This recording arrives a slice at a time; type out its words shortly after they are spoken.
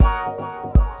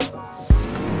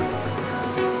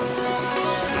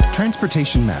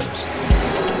Transportation Matters,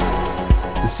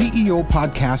 the CEO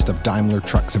podcast of Daimler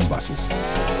Trucks and Buses.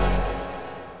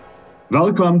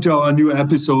 Welcome to our new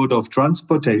episode of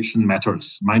Transportation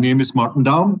Matters. My name is Martin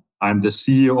Daum. I'm the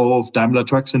CEO of Daimler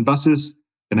Trucks and Buses,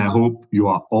 and I hope you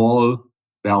are all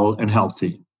well and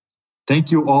healthy.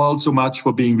 Thank you all so much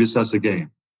for being with us again.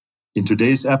 In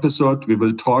today's episode, we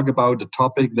will talk about a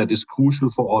topic that is crucial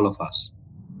for all of us,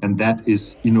 and that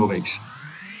is innovation.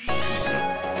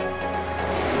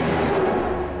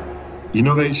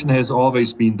 Innovation has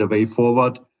always been the way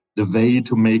forward, the way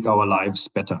to make our lives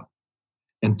better.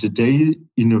 And today,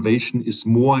 innovation is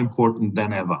more important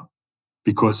than ever,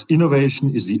 because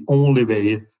innovation is the only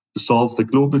way to solve the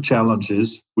global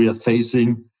challenges we are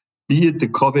facing, be it the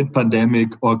COVID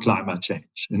pandemic or climate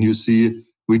change. And you see,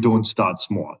 we don't start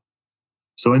small.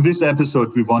 So in this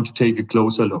episode, we want to take a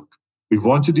closer look. We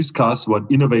want to discuss what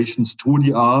innovations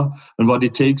truly are and what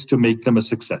it takes to make them a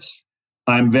success.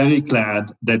 I'm very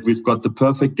glad that we've got the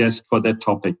perfect guest for that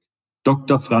topic,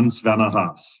 Dr. Franz Werner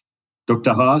Haas.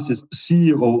 Dr. Haas is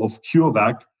CEO of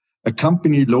CureVac, a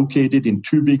company located in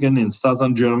Tübingen in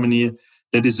southern Germany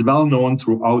that is well known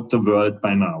throughout the world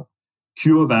by now.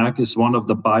 CureVac is one of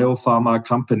the biopharma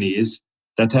companies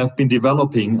that have been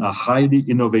developing a highly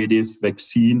innovative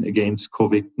vaccine against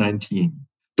COVID-19.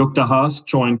 Dr. Haas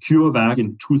joined CureVac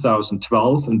in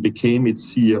 2012 and became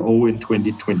its CEO in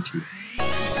 2020.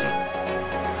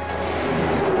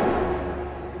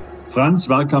 Franz,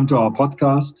 welcome to our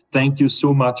podcast. Thank you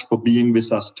so much for being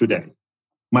with us today.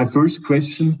 My first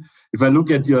question, if I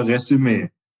look at your resume,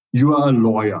 you are a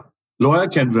lawyer. Lawyer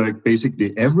can work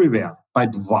basically everywhere,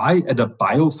 but why at a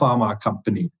biopharma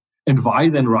company? And why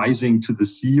then rising to the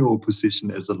CEO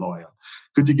position as a lawyer?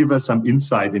 Could you give us some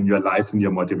insight in your life and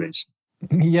your motivation?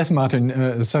 Yes,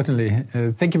 Martin, certainly.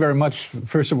 Thank you very much,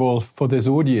 first of all, for this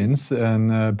audience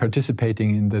and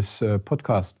participating in this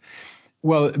podcast.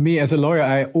 Well, me as a lawyer,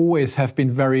 I always have been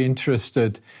very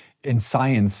interested in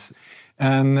science.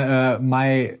 And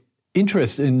my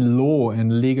interest in law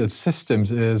and legal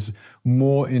systems is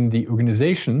more in the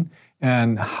organization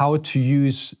and how to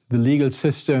use the legal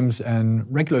systems and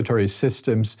regulatory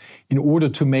systems in order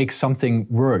to make something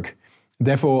work.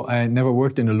 Therefore, I never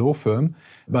worked in a law firm,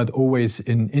 but always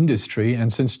in industry.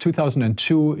 And since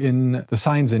 2002 in the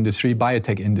science industry,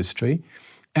 biotech industry.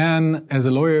 And as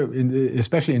a lawyer,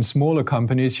 especially in smaller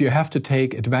companies, you have to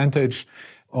take advantage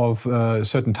of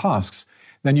certain tasks.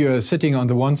 Then you're sitting on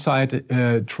the one side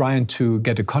trying to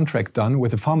get a contract done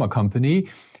with a pharma company.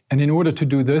 And in order to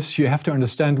do this, you have to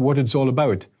understand what it's all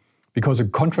about. Because a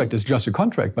contract is just a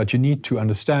contract, but you need to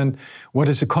understand what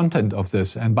is the content of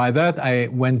this. And by that, I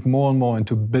went more and more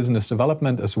into business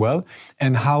development as well,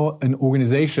 and how an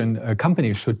organization, a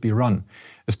company should be run.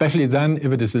 Especially then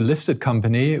if it is a listed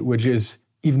company, which is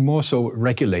even more so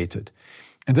regulated.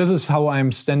 And this is how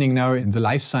I'm standing now in the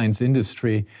life science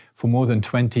industry for more than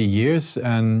 20 years.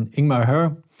 And Ingmar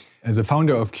Hoerr, as a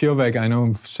founder of CureVac, I know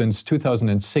him since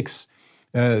 2006,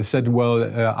 said, well,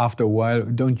 after a while,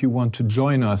 don't you want to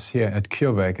join us here at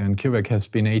CureVac? And CureVac has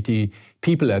been 80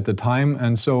 people at the time.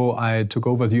 And so I took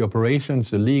over the operations,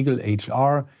 the legal,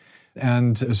 HR.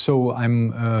 And so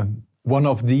I'm one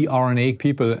of the RNA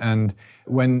people. And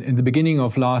when in the beginning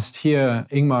of last year,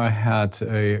 Ingmar had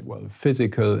a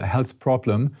physical health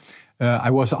problem,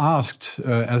 I was asked,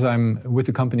 as I'm with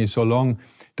the company so long,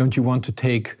 don't you want to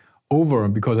take over?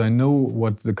 Because I know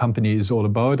what the company is all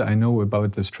about. I know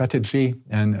about the strategy,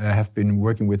 and I have been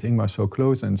working with Ingmar so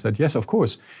close, and said, yes, of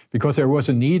course, because there was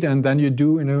a need. And then you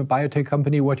do in a biotech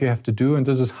company what you have to do. And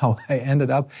this is how I ended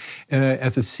up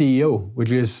as a CEO, which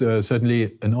is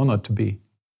certainly an honor to be.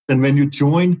 And when you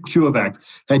joined CureVac,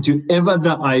 had you ever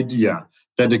the idea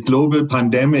that a global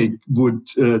pandemic would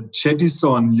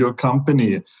jettison your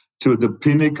company to the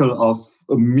pinnacle of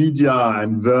media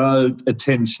and world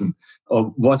attention?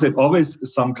 Or was it always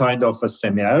some kind of a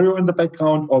scenario in the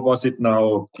background, or was it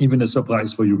now even a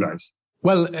surprise for you guys?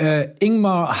 Well,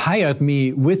 Ingmar hired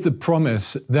me with the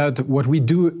promise that what we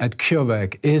do at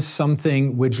CureVac is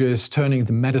something which is turning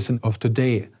the medicine of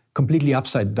today completely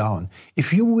upside down.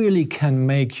 If you really can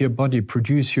make your body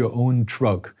produce your own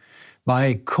drug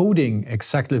by coding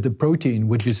exactly the protein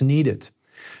which is needed,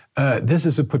 this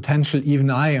is a potential even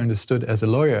I understood as a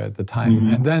lawyer at the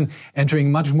time, and then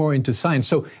entering much more into science.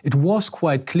 So it was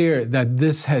quite clear that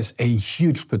this has a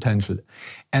huge potential.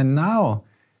 And now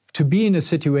to be in a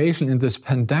situation in this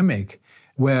pandemic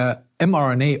where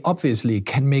mRNA obviously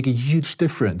can make a huge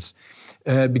difference,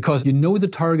 because you know the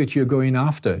target you're going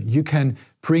after. You can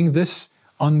bring this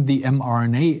on the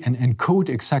mRNA and encode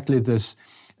exactly this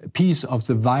piece of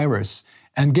the virus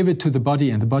and give it to the body,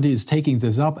 and the body is taking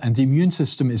this up, and the immune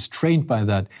system is trained by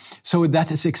that. So that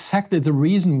is exactly the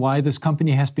reason why this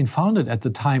company has been founded at the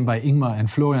time by Ingmar and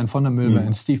Florian von der Mülbe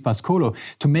and Steve Pascolo,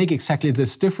 to make exactly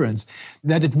this difference.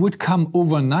 That it would come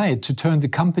overnight to turn the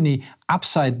company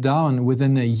upside down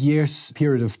within a year's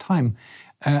period of time.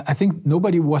 I think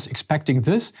nobody was expecting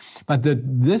this, but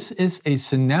this is a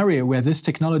scenario where this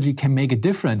technology can make a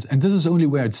difference, and this is only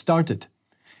where it started.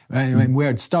 And where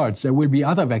it starts, there will be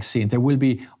other vaccines, there will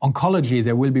be oncology,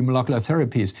 there will be molecular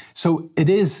therapies. So it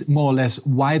is more or less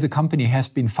why the company has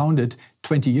been founded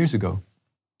 20 years ago.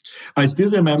 I still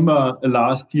remember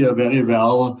last year very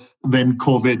well when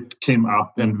COVID came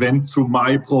up and went through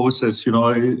my process,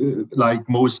 like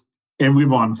most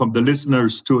everyone, from the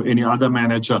listeners to any other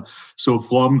manager. So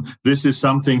from this is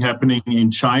something happening in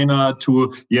China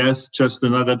to, yes, just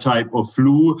another type of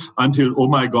flu, until, oh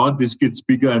my God, this gets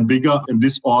bigger and bigger. And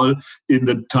this all in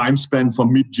the time span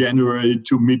from mid-January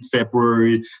to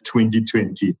mid-February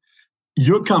 2020.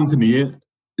 Your company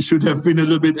should have been a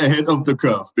little bit ahead of the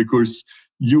curve, because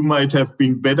you might have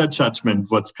been better judgment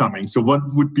what's coming. So what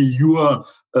would be your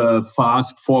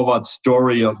fast forward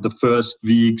story of the first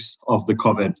weeks of the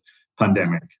COVID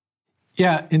pandemic?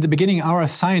 Yeah, in the beginning, our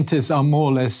scientists are more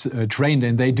or less trained,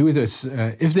 and they do this.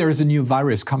 If there is a new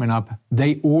virus coming up,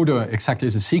 they order exactly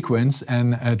the sequence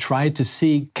and try to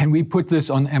see, can we put this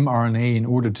on mRNA in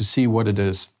order to see what it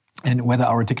is and whether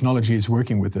our technology is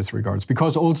working with this regards.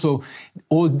 Because also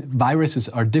all viruses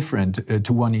are different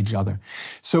to one each other.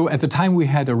 So at the time we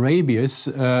had a rabies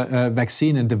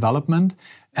vaccine in development,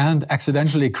 and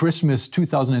accidentally Christmas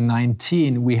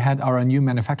 2019, we had our new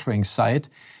manufacturing site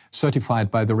certified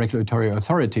by the regulatory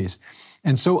authorities.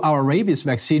 And so our rabies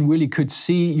vaccine really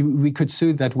we could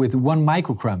see that with 1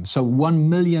 microgram, so 1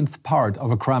 millionth part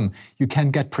of a gram, you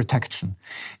can get protection.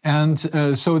 And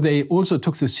so they also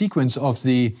took the sequence of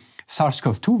the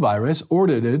SARS-CoV-2 virus,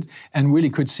 ordered it, and really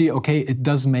could see, okay, it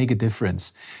does make a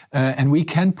difference. And we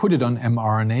can put it on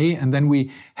mRNA. And then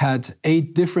we had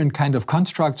 8 different kind of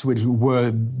constructs which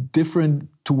were different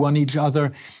to one each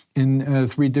other in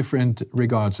 3 different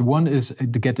regards. One is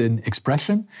to get an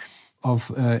expression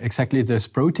of exactly this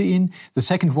protein. The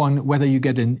second one, whether you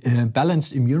get a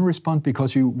balanced immune response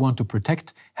because you want to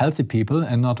protect healthy people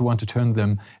and not want to turn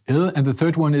them ill. And the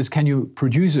third one is, can you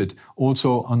produce it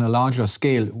also on a larger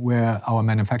scale, where our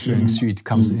manufacturing suite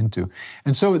comes into.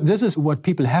 And so this is what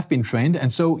people have been trained.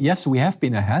 And so, yes, we have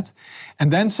been ahead.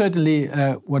 And then certainly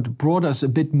what brought us a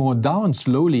bit more down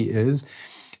slowly is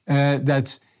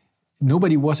that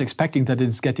nobody was expecting that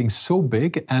it's getting so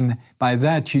big, and by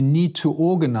that you need to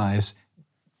organize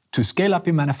to scale up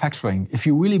your manufacturing. If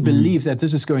you really believe that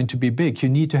this is going to be big, you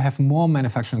need to have more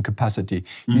manufacturing capacity.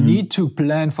 You need to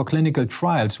plan for clinical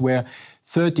trials where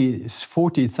 30,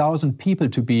 40,000 people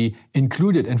to be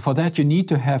included, and for that you need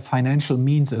to have financial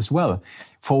means as well,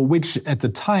 for which at the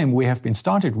time we have been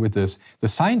started with this. The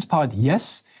science part,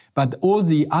 yes, but all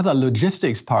the other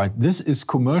logistics part, this is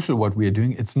commercial what we are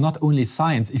doing. It's not only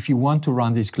science. If you want to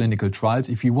run these clinical trials,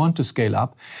 if you want to scale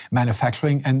up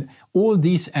manufacturing, and all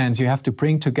these ends you have to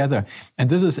bring together. And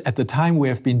this is at the time we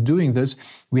have been doing this,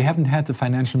 we haven't had the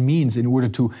financial means in order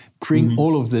to bring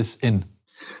all of this in.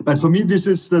 But for me, this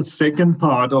is the second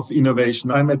part of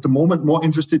innovation. I'm at the moment more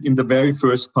interested in the very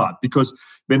first part, because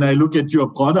when I look at your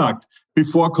product,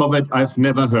 before COVID, I've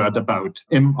never heard about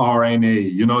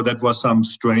mRNA. That was some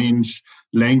strange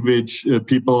language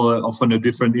people from a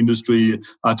different industry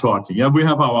are talking. Yeah, we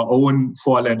have our own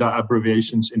 4-letter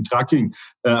abbreviations in tracking.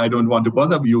 I don't want to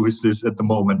bother you with this at the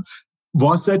moment.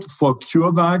 Was that for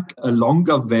CureVac a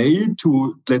longer way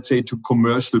to, let's say, to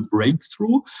commercial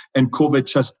breakthrough, and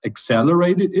COVID just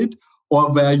accelerated it?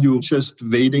 Or were you just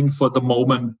waiting for the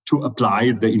moment to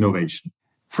apply the innovation?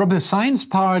 From the science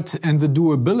part and the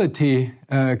doability,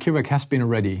 CureVac has been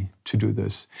ready to do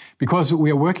this, because we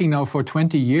are working now for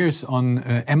 20 years on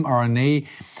mRNA,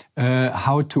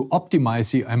 how to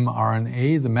optimize the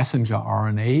mRNA, the messenger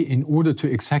RNA, in order to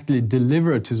exactly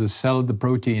deliver to the cell the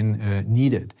protein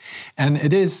needed. And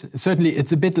it is certainly,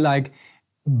 it's a bit like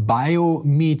bio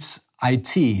meets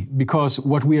IT, because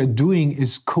what we are doing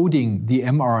is coding the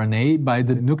mRNA by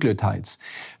the nucleotides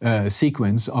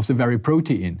sequence of the very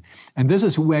protein. And this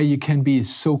is where you can be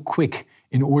so quick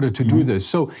in order to do this.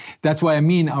 So that's why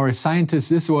our scientists,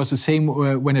 this was the same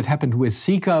when it happened with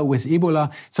Zika, with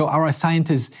Ebola. So our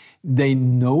scientists, they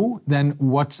know then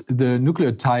what the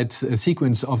nucleotide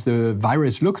sequence of the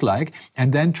virus look like,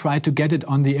 and then try to get it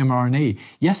on the mRNA.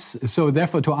 Yes, so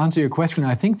therefore, to answer your question,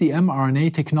 I think the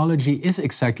mRNA technology is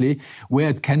exactly where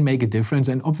it can make a difference,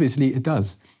 and obviously it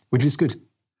does, which is good.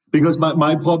 Because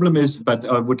my problem is, but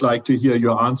I would like to hear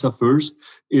your answer first,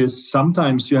 is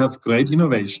sometimes you have great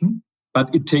innovation,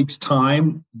 but it takes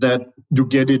time that you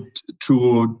get it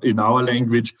to, in our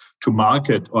language, to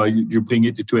market, or you bring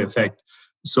it into effect.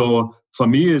 So for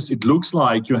me, it looks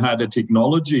like you had a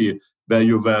technology where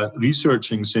you were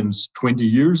researching since 20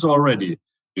 years already,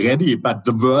 ready, but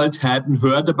the world hadn't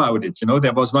heard about it.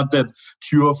 There was not that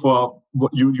cure for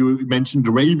what you mentioned,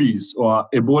 rabies or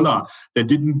Ebola. They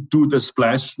didn't do the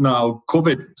splash now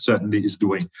COVID certainly is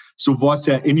doing. So was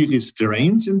there any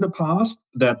restraints in the past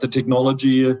that the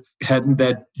technology hadn't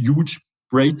that huge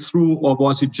breakthrough, or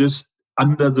was it just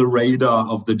under the radar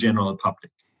of the general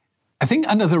public? I think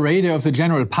under the radar of the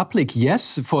general public,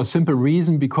 yes, for a simple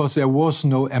reason, because there was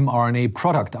no mRNA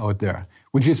product out there,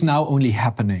 which is now only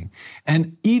happening.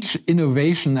 And each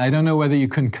innovation, I don't know whether you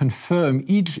can confirm,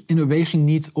 each innovation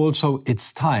needs also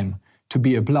its time to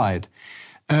be applied.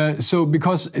 So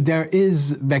because there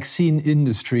is vaccine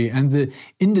industry, and the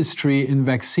industry in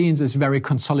vaccines is very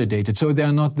consolidated. So there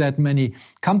are not that many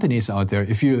companies out there.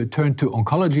 If you turn to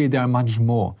oncology, there are much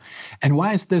more. And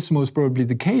why is this most probably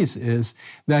the case is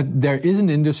that there is an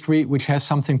industry which has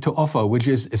something to offer, which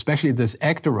is especially this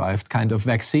egg-derived kind of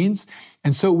vaccines.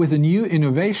 And so with a new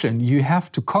innovation, you have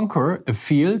to conquer a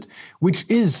field which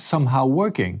is somehow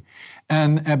working.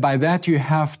 And by that, you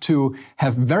have to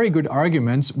have very good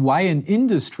arguments why an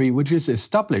industry which is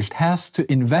established has to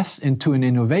invest into an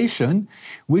innovation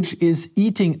which is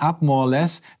eating up more or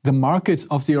less the markets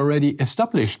of the already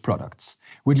established products,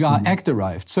 which are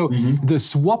egg-derived. So the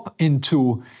swap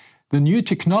into the new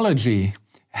technology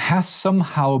has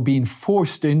somehow been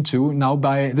forced into now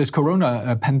by this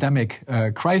corona pandemic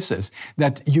crisis,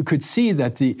 that you could see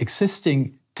that the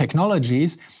existing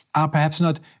technologies are perhaps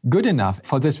not good enough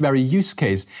for this very use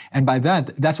case. And by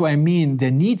that, that's why I mean there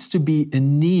needs to be a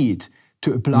need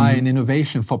to apply an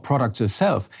innovation for products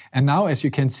itself. And now, as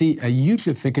you can see, a huge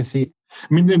efficacy.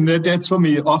 I mean, that's for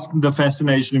me often the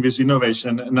fascination with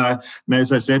innovation. And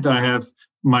as I said, I have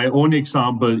my own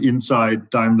example inside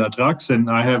Daimler Trucks,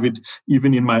 and I have it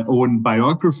even in my own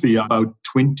biography. About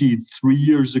 23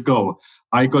 years ago,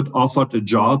 I got offered a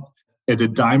job at a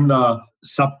Daimler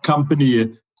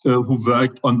sub-company who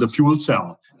worked on the fuel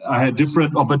cell. I had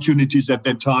different opportunities at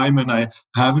that time, and I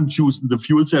haven't chosen the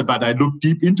fuel cell, but I looked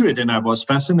deep into it, and I was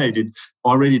fascinated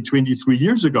already 23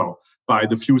 years ago by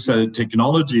the fuel cell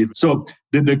technology. So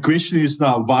the question is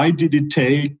now, why did it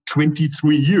take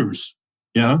 23 years?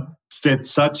 Yeah, that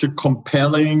such a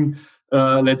compelling,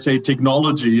 let's say,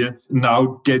 technology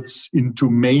now gets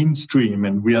into mainstream,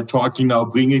 and we are talking now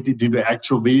bringing it into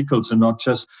actual vehicles and not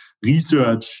just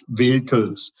research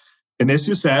vehicles. And as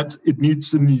you said, it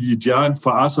needs a need, yeah. And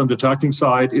for us on the trucking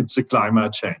side, it's a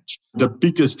climate change. The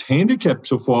biggest handicap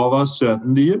so far was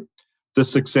certainly the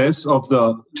success of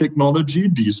the technology,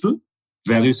 diesel,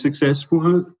 very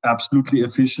successful, absolutely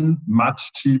efficient,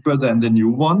 much cheaper than the new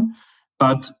one.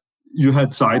 But you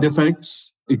had side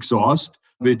effects, exhaust,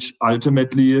 which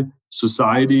ultimately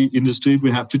society, industry, we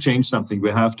have to change something. We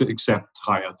have to accept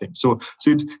higher things. So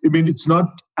it's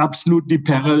not absolutely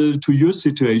parallel to your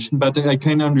situation, but I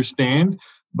can understand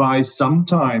why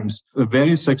sometimes a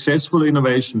very successful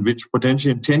innovation, which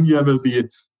potentially in 10 years will be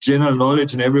general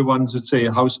knowledge and everyone would say,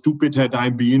 how stupid had I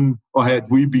been or had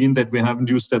we been that we haven't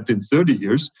used that in 30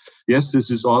 years. Yes, this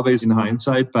is always in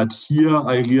hindsight, but here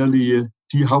I really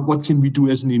see what can we do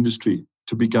as an industry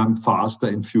to become faster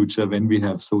in future when we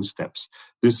have those steps.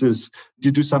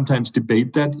 Did you sometimes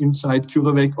debate that inside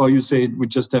CureVac, or you say we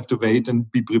just have to wait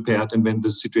and be prepared, and when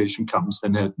the situation comes,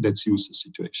 then let's use the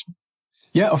situation?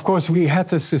 Yeah, of course, we had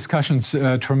these discussions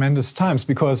tremendous times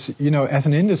because, as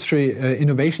an industry,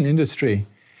 innovation industry,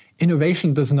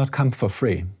 innovation does not come for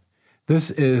free.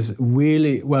 This is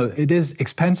really, it is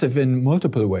expensive in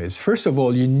multiple ways. First of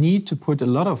all, you need to put a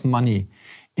lot of money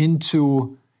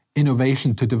into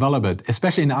innovation to develop it,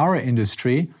 especially in our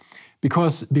industry,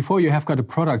 because before you have got a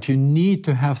product, you need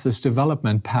to have this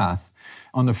development path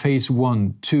on a phase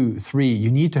 1, 2, 3.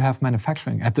 You need to have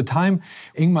manufacturing. At the time,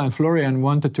 Ingmar and Florian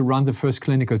wanted to run the first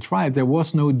clinical trial. There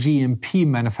was no GMP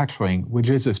manufacturing, which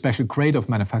is a special grade of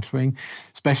manufacturing,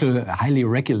 special, highly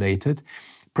regulated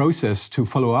process to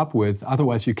follow up with.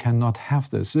 Otherwise, you cannot have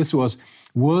this. This was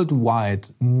worldwide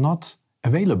not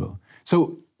available.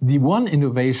 So the one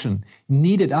innovation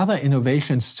needed other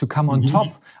innovations to come on top.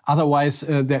 Otherwise,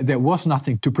 there was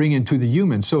nothing to bring into the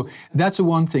human. So that's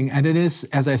one thing. And it is,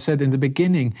 as I said in the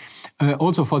beginning,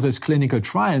 also for this clinical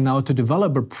trial now to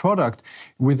develop a product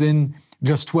within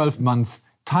just 12 months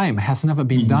time has never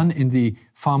been done in the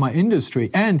pharma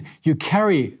industry. And you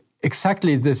carry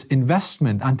exactly this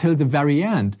investment until the very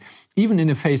end. Even in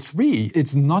a phase 3,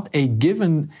 it's not a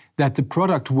given that the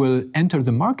product will enter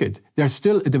the market. There's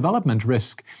still a development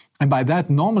risk. And by that,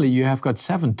 normally you have got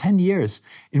 7-10 years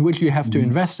in which you have to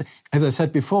invest. As I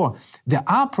said before, there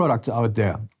are products out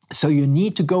there. So you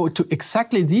need to go to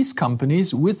exactly these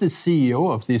companies with the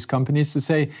CEO of these companies to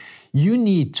say, you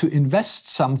need to invest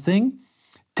something,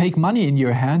 take money in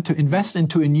your hand to invest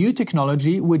into a new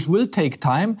technology, which will take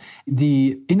time.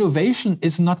 The innovation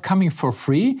is not coming for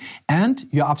free. And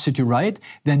you're absolutely right.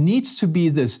 There needs to be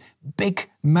this big,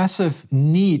 massive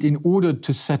need in order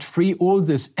to set free all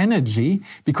this energy,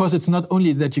 because it's not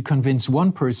only that you convince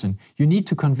one person, you need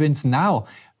to convince now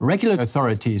regular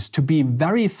authorities to be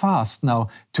very fast now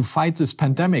to fight this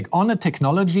pandemic on a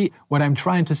technology. What I'm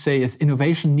trying to say is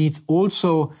innovation needs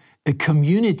also a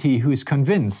community who is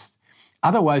convinced.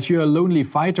 Otherwise, you're a lonely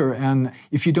fighter, and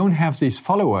if you don't have these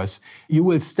followers, you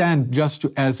will stand just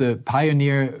as a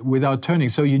pioneer without turning.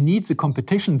 So you need the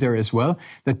competition there as well,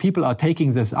 that people are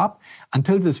taking this up.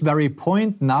 Until this very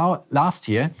point now, last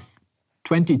year,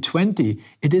 2020,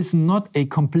 it is not a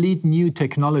complete new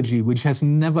technology which has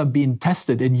never been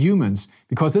tested in humans,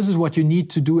 because this is what you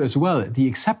need to do as well, the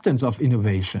acceptance of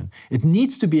innovation. It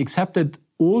needs to be accepted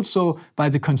also by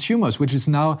the consumers, which is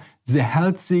now the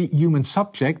healthy human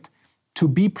subject, to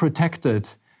be protected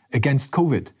against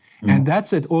COVID. And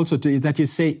that's it also, that you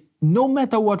say, no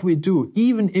matter what we do,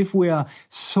 even if we are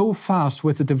so fast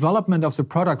with the development of the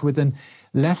product within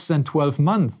less than 12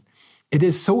 months, it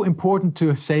is so important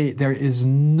to say there is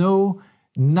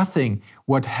nothing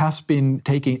what has been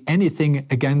taking anything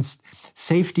against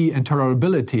safety and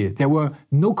tolerability. There were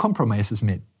no compromises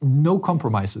made, no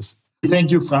compromises.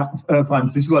 Thank you, Franz.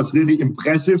 This was really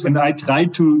impressive. And I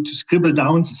tried to scribble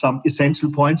down some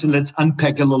essential points, and let's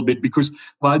unpack a little bit, because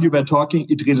while you were talking,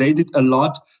 it related a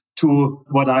lot to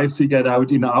what I figured out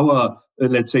in our,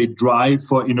 let's say, drive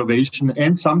for innovation,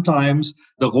 and sometimes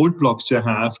the roadblocks you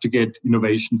have to get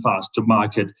innovation fast to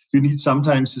market. You need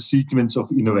sometimes a sequence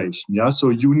of innovation. Yeah. So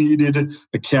you needed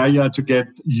a carrier to get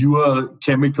your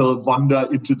chemical wonder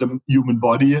into the human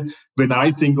body. When I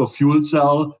think of fuel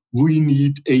cell, we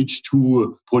need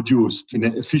H2 produced in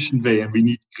an efficient way, and we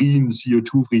need green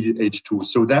CO2-free H2.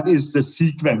 So that is the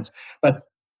sequence. But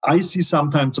I see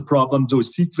sometimes a problem.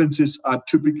 Those sequences are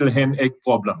typical hen-egg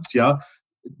problems. Yeah.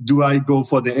 Do I go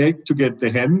for the egg to get the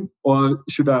hen, or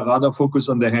should I rather focus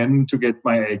on the hen to get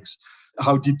my eggs?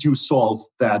 How did you solve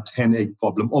that hen-egg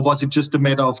problem? Or was it just a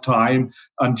matter of time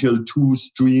until two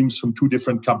streams from two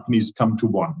different companies come to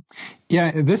one?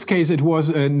 Yeah, in this case, it was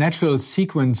a natural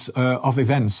sequence of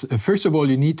events. First of all,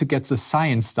 you need to get the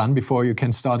science done before you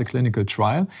can start a clinical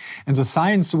trial. And the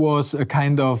science was a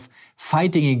kind of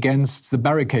fighting against the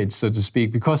barricades, so to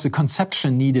speak, because the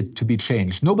conception needed to be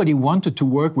changed. Nobody wanted to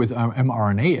work with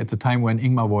mRNA at the time when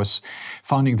Ingmar was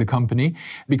founding the company,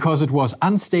 because it was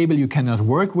unstable, you cannot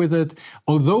work with it.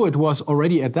 Although it was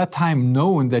already at that time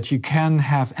known that you can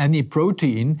have any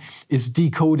protein is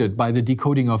decoded by the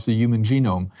decoding of the human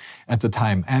genome at the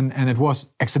time. And it was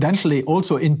accidentally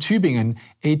also in Tübingen,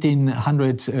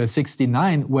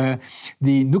 1869, where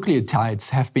the nucleotides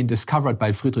have been discovered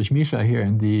by Friedrich Miescher here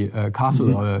in the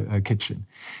Castle kitchen.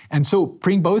 And so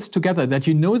bring both together, that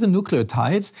you know the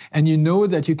nucleotides and you know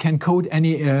that you can code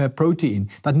any protein.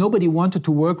 But nobody wanted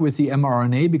to work with the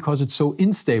mRNA because it's so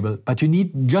unstable. But you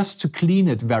need just to clean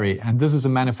it and this is a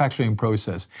manufacturing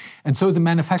process. And so the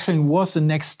manufacturing was the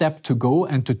next step to go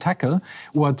and to tackle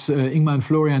what Ingmar and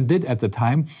Florian did at the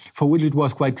time, for which it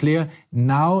was quite clear,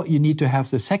 now you need to have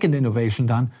the second innovation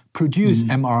done, produce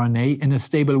mRNA in a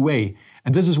stable way.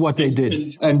 And this is what they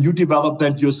did. And you developed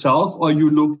that yourself, or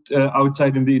you looked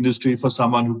outside in the industry for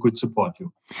someone who could support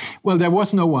you? Well, there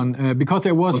was no one because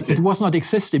it was not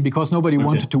existing, because nobody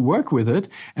wanted to work with it.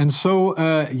 And so,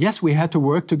 yes, we had to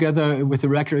work together with the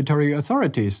regulatory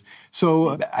authorities.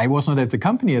 So I was not at the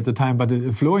company at the time, but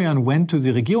Florian went to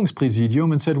the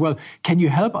Regierungspräsidium and said, well, can you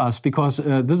help us? Because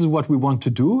this is what we want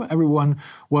to do. Everyone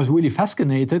was really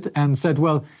fascinated and said,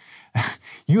 well,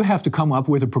 you have to come up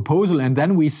with a proposal, and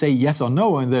then we say yes or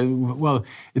no. And then, well,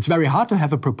 it's very hard to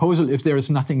have a proposal if there is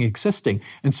nothing existing.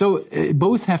 And so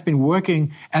both have been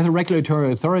working as a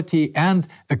regulatory authority and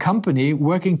a company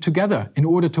working together in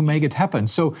order to make it happen.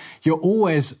 So you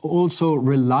always also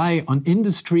rely on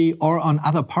industry or on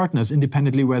other partners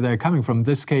independently where they're coming from. In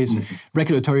this case,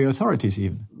 regulatory authorities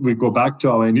even. We go back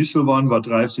to our initial one, what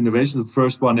drives innovation. The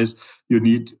first one is you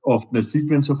need often a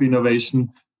sequence of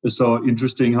innovation. So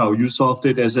interesting how you solved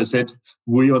it. As I said,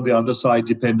 we on the other side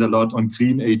depend a lot on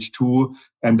green H2,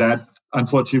 and that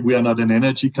Unfortunately, we are not an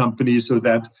energy company, so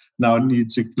that now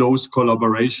needs a close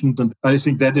collaboration. And I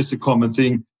think that is a common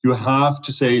thing. You have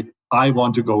to say, I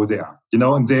want to go there,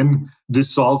 and then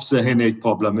this solves the hen egg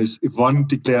problem. Is if one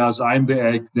declares I'm the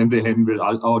egg, then the hen will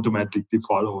automatically be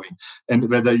following. And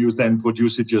whether you then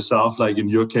produce it yourself, like in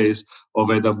your case, or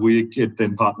whether we get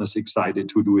then partners excited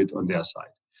to do it on their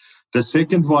side. The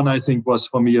second one, I think, was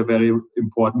for me a very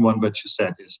important one, what you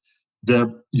said is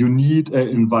you need an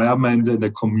environment and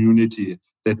a community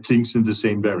that thinks in the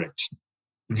same direction.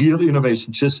 Real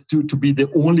innovation, just to be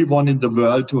the only one in the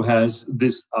world who has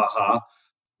this aha,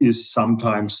 is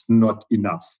sometimes not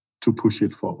enough to push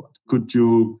it forward. Could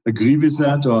you agree with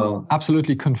that? Or?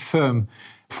 Absolutely confirm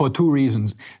for two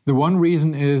reasons. The one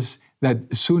reason is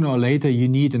that sooner or later you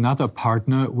need another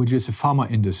partner, which is the pharma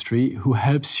industry, who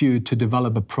helps you to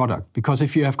develop a product. Because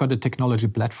if you have got a technology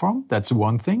platform, that's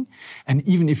one thing. And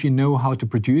even if you know how to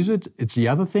produce it, it's the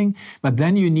other thing. But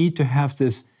then you need to have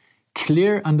this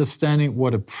clear understanding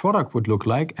what a product would look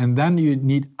like. And then you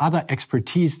need other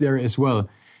expertise there as well.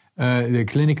 The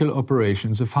clinical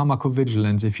operations, the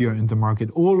pharmacovigilance, if you're in the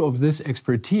market, all of this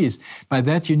expertise. By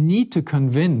that, you need to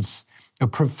convince a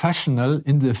professional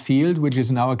in the field, which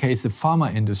is in our case the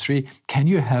pharma industry, can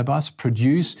you help us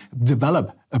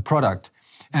develop a product?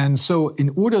 And so in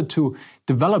order to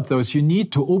develop those, you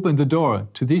need to open the door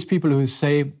to these people who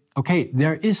say, okay,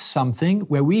 there is something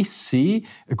where we see,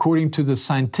 according to the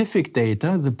scientific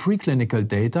data, the preclinical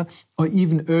data, or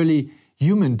even early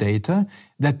human data,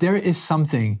 that there is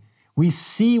something. We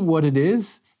see what it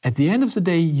is. At the end of the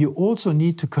day, you also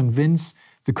need to convince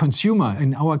the consumer,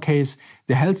 in our case,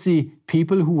 the healthy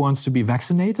people who wants to be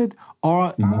vaccinated,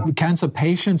 or cancer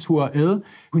patients who are ill,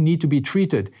 who need to be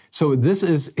treated. So this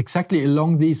is exactly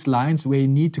along these lines where you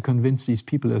need to convince these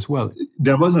people as well.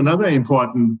 There was another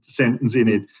important sentence in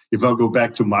it. If I go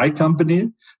back to my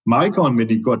company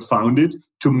got founded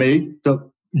to make the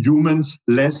humans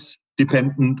less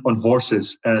dependent on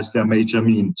horses as their major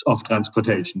means of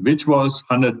transportation, which was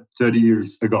 130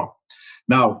 years ago.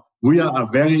 Now, we are a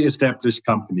very established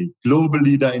company, global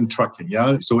leader in trucking.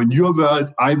 Yeah. So in your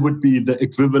world, I would be the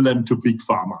equivalent to Big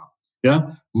Pharma.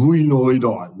 Yeah. We know it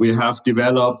all. We have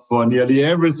developed for nearly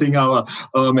everything our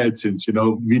medicines.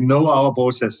 We know our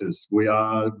processes. We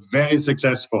are very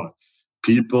successful.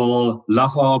 People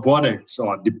love our products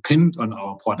or depend on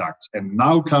our products. And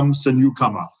now comes the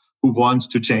newcomer who wants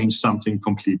to change something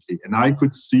completely. And I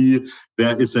could see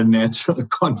there is a natural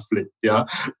conflict. Yeah,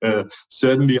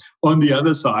 certainly. On the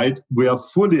other side, we are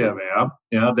fully aware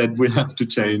that we have to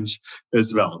change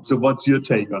as well. So what's your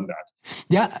take on that?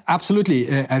 Yeah, absolutely.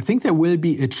 I think there will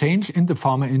be a change in the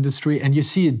pharma industry, and you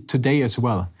see it today as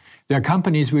well. There are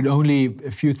companies with only a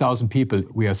few thousand people.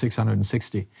 We are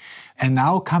 660. And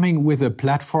now coming with a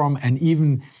platform and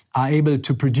even are able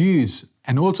to produce,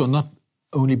 and also not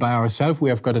only by ourselves, we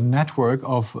have got a network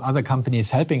of other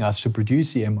companies helping us to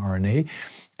produce the mRNA.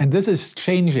 And this is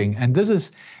changing. And this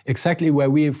is exactly where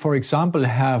we, for example,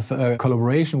 have a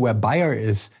collaboration where Bayer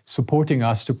is supporting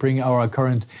us to bring our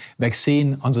current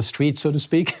vaccine on the street, so to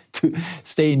speak, to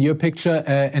stay in your picture.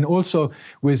 And also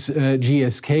with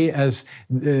GSK as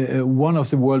one of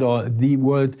the world or the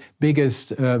world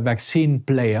biggest vaccine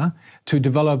player to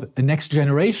develop a next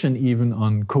generation even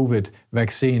on COVID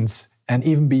vaccines and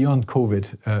even beyond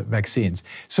COVID vaccines.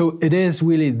 So it is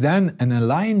really then an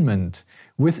alignment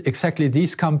with exactly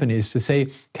these companies to say,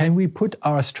 can we put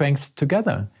our strengths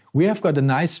together? We have got a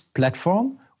nice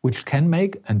platform which can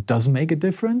make and does make a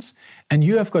difference. And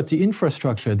you have got the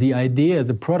infrastructure, the idea,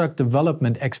 the product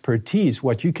development expertise,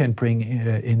 what you can bring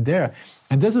in there.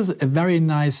 And this is a very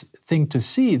nice thing to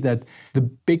see that the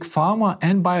big pharma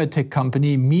and biotech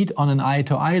company meet on an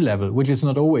eye-to-eye level, which is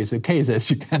not always the case,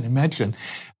 as you can imagine.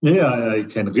 Yeah, I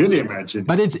can really imagine.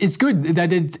 But it's good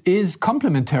that it is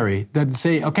complementary, that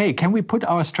say, okay, can we put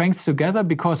our strengths together?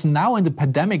 Because now in the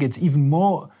pandemic, it's even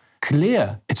more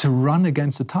clear. It's a run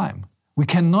against the time. We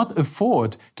cannot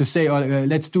afford to say,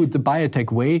 let's do it the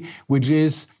biotech way, which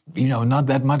is, not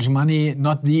that much money,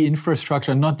 not the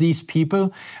infrastructure, not these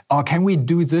people. Or can we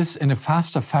do this in a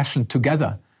faster fashion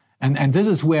together? And this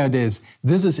is where it is.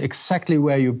 This is exactly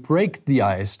where you break the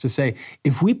ice to say,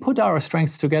 if we put our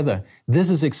strengths together, this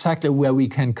is exactly where we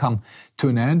can come to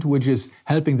an end, which is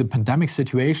helping the pandemic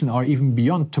situation or even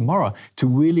beyond tomorrow to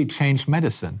really change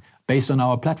medicine based on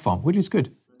our platform, which is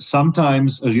good.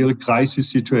 Sometimes a real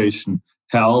crisis situation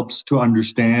helps to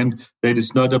understand that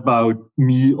it's not about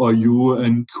me or you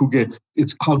and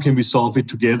it's how can we solve it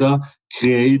together,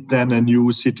 create then a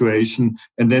new situation,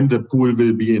 and then the pool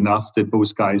will be enough that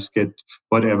both guys get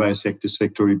whatever is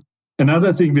satisfactory.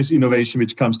 Another thing with innovation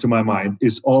which comes to my mind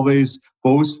is always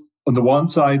both on the one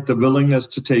side, the willingness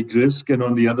to take risk, and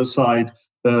on the other side,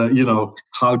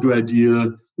 how do I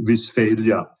deal with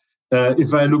failure?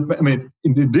 If I look,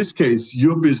 in this case,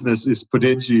 your business is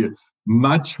potentially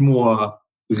much more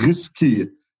risky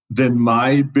than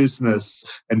my business.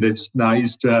 And it's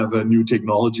nice to have a new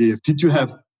technology. Did you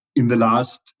have, in the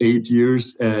last 8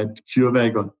 years at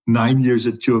CureVac or 9 years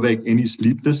at CureVac, any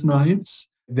sleepless nights?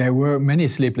 There were many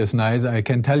sleepless nights. I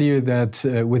can tell you that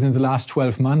within the last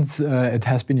 12 months, it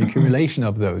has been an accumulation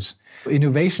of those.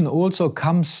 Innovation also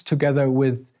comes together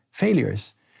with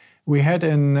failures. We had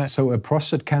a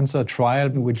prostate cancer trial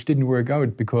which didn't work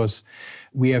out because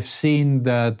we have seen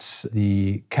that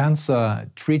the cancer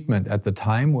treatment at the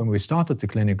time when we started the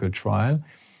clinical trial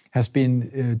has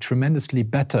been tremendously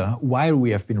better while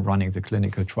we have been running the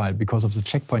clinical trial because of the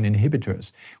checkpoint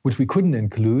inhibitors, which we couldn't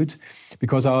include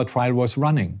because our trial was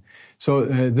running. So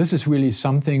this is really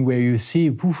something where you see,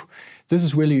 this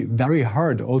is really very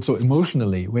hard also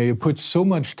emotionally, where you put so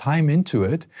much time into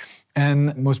it.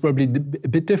 And most probably a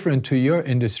bit different to your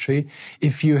industry,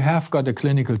 if you have got a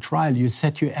clinical trial, you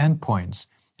set your endpoints.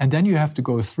 And then you have to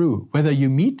go through. Whether you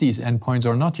meet these endpoints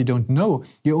or not, you don't know.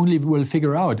 You only will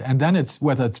figure out. And then it's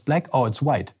whether it's black or it's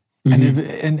white.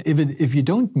 Mm-hmm. And if you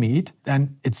don't meet,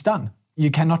 then it's done. You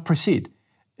cannot proceed.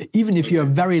 Even if you're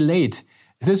very late.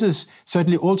 This is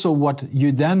certainly also what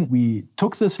we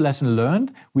took this lesson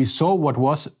learned, we saw what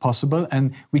was possible,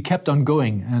 and we kept on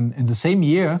going. And in the same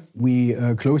year, we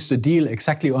closed a deal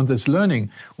exactly on this learning,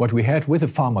 what we had with a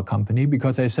pharma company,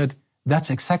 because they said,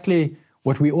 that's exactly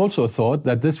what we also thought,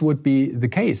 that this would be the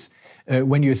case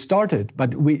when you started,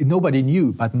 but nobody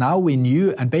knew. But now we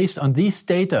knew, and based on these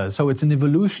data, so it's an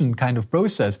evolution kind of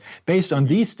process, based on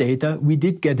these data, we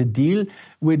did get a deal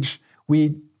which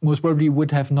we most probably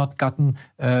would have not gotten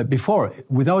before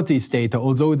without these data,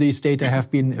 although these data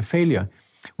have been a failure.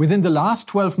 Within the last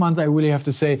 12 months, I really have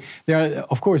to say, there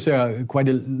are quite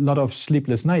a lot of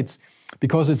sleepless nights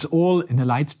because it's all in a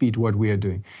light speed what we are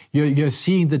doing. You're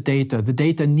seeing the data. The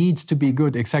data needs to be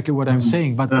good, exactly what I'm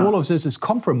saying, but all of this is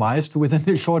compromised within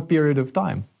a short period of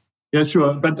time. Yeah,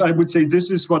 sure. But I would say this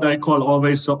is what I call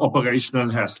always operational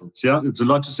hassles. Yeah, it's a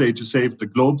lot to say to save the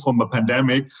globe from a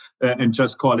pandemic and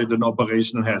just call it an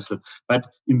operational hassle. But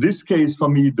in this case, for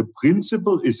me, the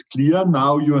principle is clear.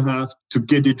 Now you have to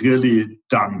get it really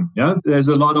done. Yeah, there's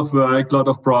a lot of work, a lot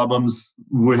of problems.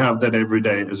 We have that every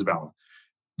day as well.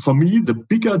 For me, the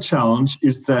bigger challenge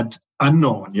is that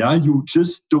unknown. Yeah, you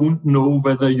just don't know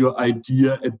whether your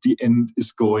idea at the end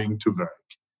is going to work.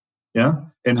 Yeah,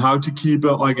 and how to keep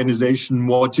an organization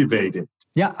motivated.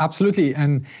 Yeah, absolutely.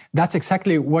 And that's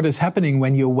exactly what is happening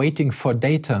when you're waiting for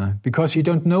data, because you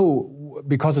don't know,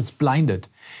 because it's blinded.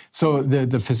 So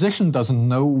the physician doesn't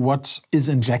know what is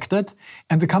injected,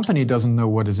 and the company doesn't know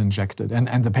what is injected.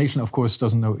 And the patient, of course,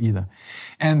 doesn't know either.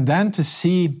 And then to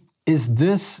see, is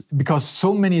this, because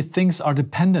so many things are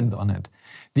dependent on it.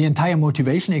 The entire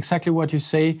motivation, exactly what you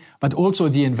say, but also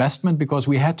the investment, because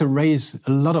we had to raise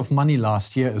a lot of money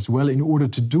last year as well in order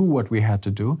to do what we had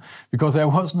to do, because there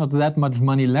was not that much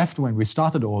money left when we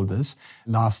started all this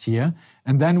last year.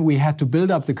 And then we had to build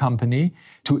up the company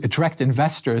to attract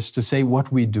investors to say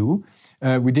what we do.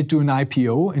 We did do an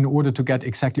IPO in order to get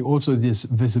exactly also this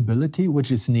visibility, which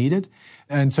is needed,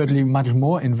 and certainly much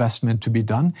more investment to be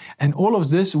done. And all of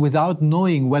this without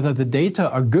knowing whether the data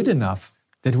are good enough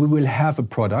that we will have a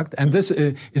product. And this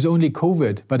is only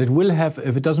COVID, but it will have,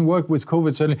 if it doesn't work with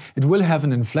COVID, certainly it will have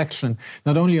an inflection,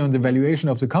 not only on the valuation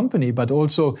of the company, but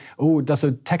also, does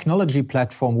a technology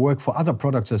platform work for other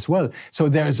products as well? So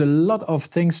there is a lot of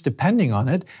things depending on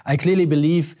it. I clearly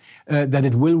believe that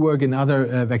it will work in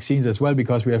other vaccines as well,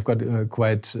 because we have got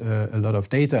quite a lot of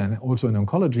data, and also in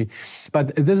oncology.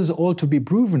 But this is all to be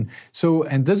proven. So,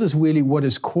 and this is really what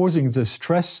is causing the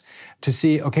stress to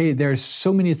see, okay, there's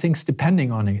so many things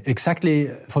depending on it, exactly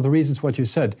for the reasons what you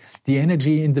said, the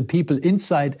energy in the people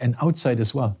inside and outside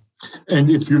as well.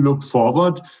 And if you look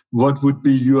forward, what would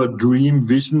be your dream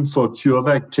vision for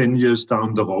CureVac 10 years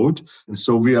down the road? And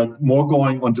so we are more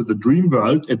going onto the dream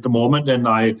world at the moment. And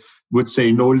I would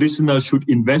say no listener should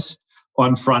invest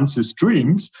on Francis'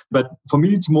 dreams. But for me,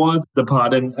 it's more the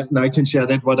part, and I can share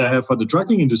that what I have for the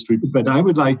trucking industry. But I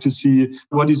would like to see,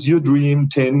 what is your dream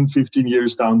 10, 15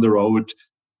 years down the road,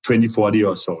 2040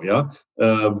 or so, yeah?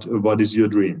 What is your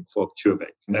dream for CureVac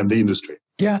and the industry?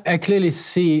 Yeah, I clearly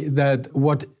see that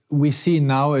what we see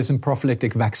now is in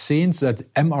prophylactic vaccines,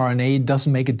 that mRNA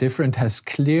doesn't make a difference, has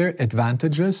clear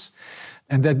advantages,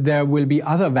 and that there will be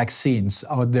other vaccines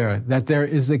out there, that there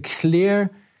is a clear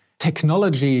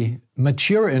technology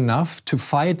mature enough to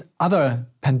fight other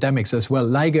pandemics as well,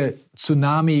 like a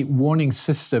tsunami warning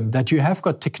system, that you have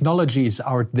got technologies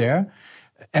out there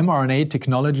mRNA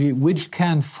technology which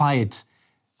can fight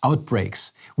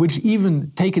outbreaks, which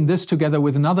even taken this together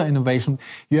with another innovation,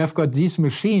 you have got these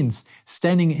machines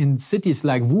standing in cities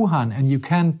like Wuhan, and you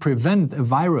can prevent a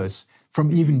virus from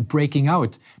even breaking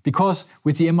out. Because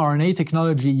with the mRNA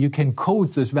technology, you can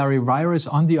code this very virus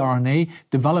on the RNA,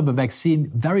 develop a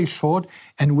vaccine very short,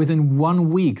 and within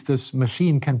 1 week, this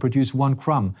machine can produce 1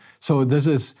 crumb. So this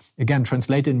is, again,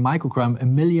 translated in microgram,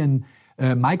 1 million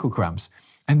micrograms.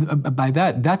 And by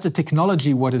that, that's a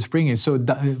technology what is bringing. So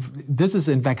this is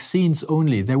in vaccines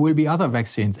only. There will be other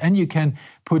vaccines. And you can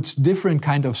put different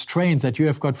kind of strains that you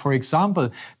have got, for example,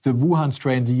 the Wuhan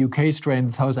strain, the UK strain,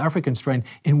 the South African strain,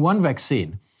 in one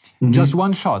vaccine. Mm-hmm. Just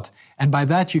one shot. And by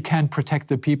that, you can protect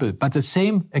the people. But the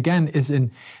same, again, is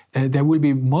in, there will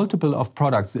be multiple of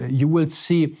products. You will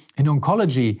see in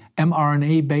oncology,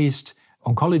 mRNA-based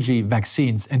oncology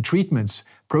vaccines and treatments,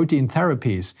 protein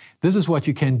therapies. This is what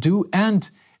you can do.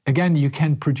 And again, you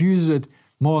can produce it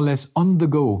more or less on the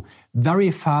go,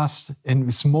 very fast in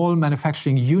small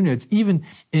manufacturing units, even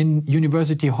in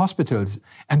university hospitals.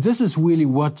 And this is really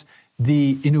what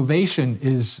the innovation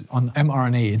is on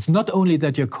mRNA. It's not only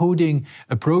that you're coding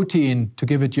a protein to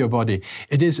give it to your body.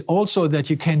 It is also that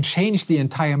you can change the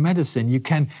entire medicine. You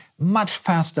can much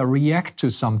faster react to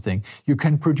something. You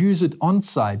can produce it on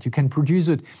site. You can produce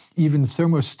it even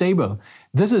thermostable.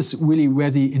 This is really where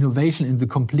the innovation in the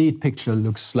complete picture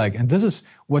looks like. And this is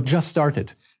what just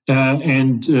started.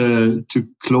 To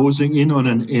closing in on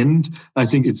an end, I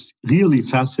think it's really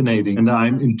fascinating. And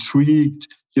I'm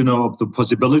intrigued of the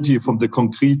possibility from the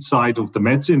concrete side of the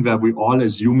medicine where we all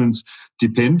as humans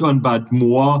depend on, but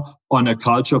more on a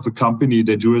culture of a company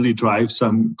that really drives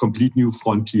some complete new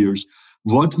frontiers.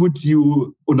 What would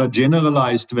you, on a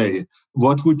generalized way,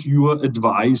 what would your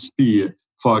advice be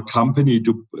for a company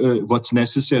to, what's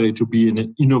necessary to be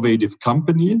an innovative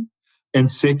company? And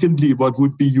secondly, what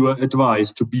would be your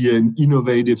advice to be an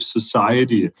innovative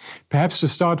society? Perhaps to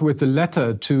start with the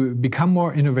latter, to become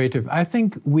more innovative. I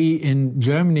think we in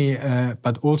Germany,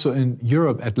 but also in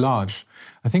Europe at large,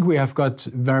 I think we have got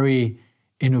very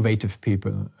innovative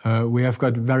people. We have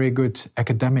got very good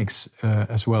academics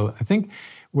as well. I think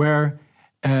where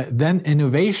then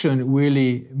innovation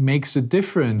really makes a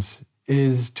difference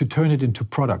is to turn it into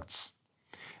products.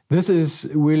 This is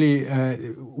really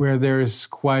where there is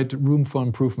quite room for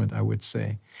improvement, I would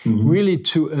say. Mm-hmm. Really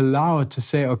to allow to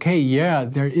say, okay, yeah,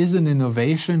 there is an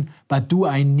innovation, but do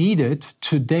I need it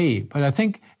today? But I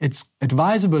think it's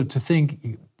advisable to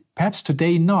think, perhaps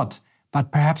today not,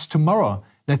 but perhaps tomorrow.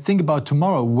 Let's think about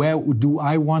tomorrow. Where do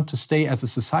I want to stay as a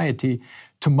society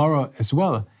tomorrow as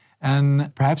well?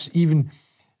 And perhaps even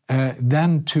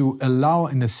then to allow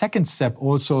in the second step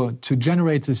also to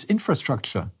generate this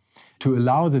infrastructure, to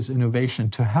allow this innovation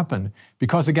to happen.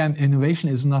 Because again, innovation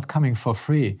is not coming for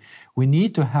free. We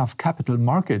need to have capital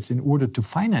markets in order to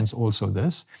finance also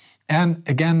this. And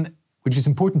again, which is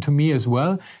important to me as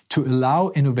well, to allow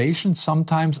innovation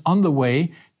sometimes on the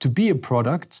way to be a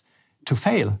product to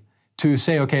fail, to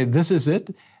say, okay, this is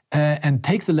it, and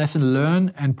take the lesson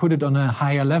learned and put it on a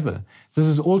higher level. This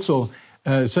is also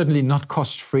certainly not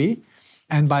cost-free.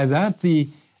 And by that, the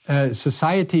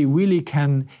society really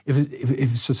can,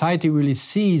 if society really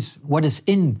sees what is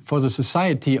in for the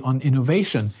society on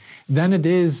innovation, then it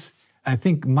is, I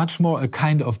think, much more a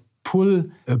kind of pull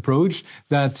approach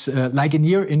that, like in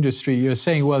your industry, you're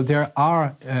saying, well, there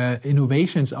are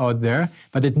innovations out there,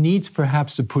 but it needs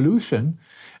perhaps the pollution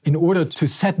in order to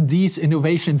set these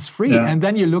innovations free. Yeah. And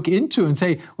then you look into and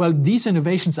say, well, these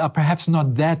innovations are perhaps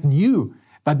not that new,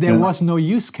 but there was no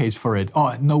use case for it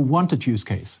or no wanted use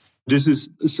case. This is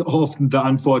often the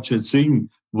unfortunate thing.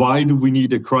 Why do we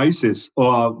need a crisis?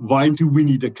 Or why do we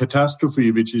need a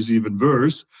catastrophe, which is even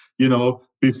worse,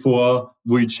 before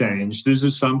we change? This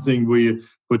is something we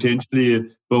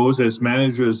potentially, both as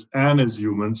managers and as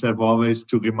humans, have always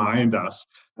to remind us.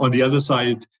 On the other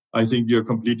side, I think you're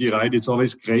completely right. It's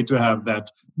always great to have that.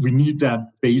 We need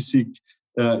that basic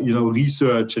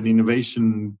research and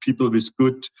innovation, people with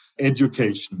good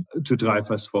education to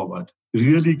drive us forward.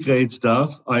 Really great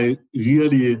stuff. I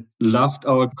really loved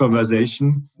our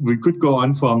conversation. We could go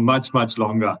on for much, much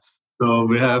longer. So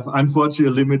we have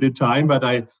unfortunately limited time, but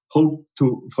I hope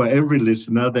for every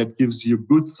listener that gives you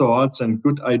good thoughts and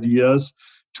good ideas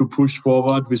to push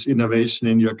forward with innovation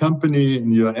in your company,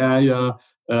 in your area,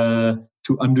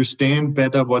 to understand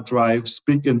better what drives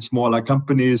big and smaller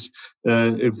companies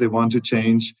if they want to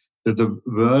change the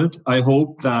world. I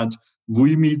hope that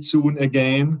we meet soon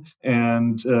again.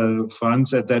 And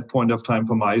Franz, at that point of time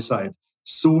from my side,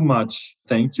 so much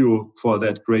thank you for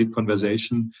that great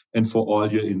conversation and for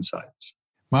all your insights.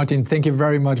 Martin, thank you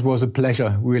very much. It was a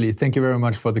pleasure, really. Thank you very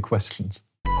much for the questions.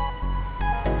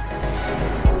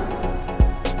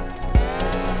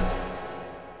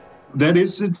 that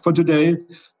is it for today.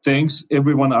 Thanks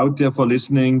everyone out there for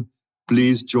listening.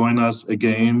 Please join us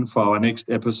again for our next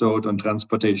episode on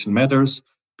Transportation Matters,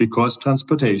 because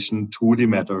transportation truly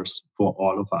matters for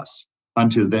all of us.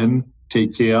 Until then,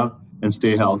 take care and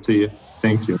stay healthy.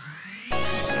 Thank you.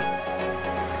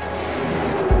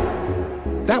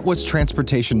 That was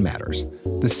Transportation Matters,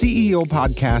 the CEO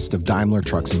podcast of Daimler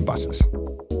Trucks and Buses.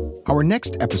 Our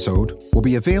next episode will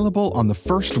be available on the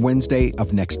first Wednesday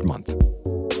of next month.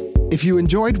 If you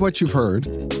enjoyed what you've heard,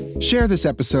 share this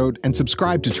episode and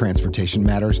subscribe to Transportation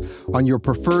Matters on your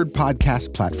preferred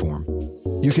podcast platform.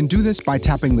 You can do this by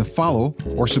tapping the follow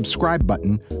or subscribe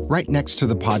button right next to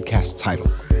the podcast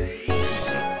title.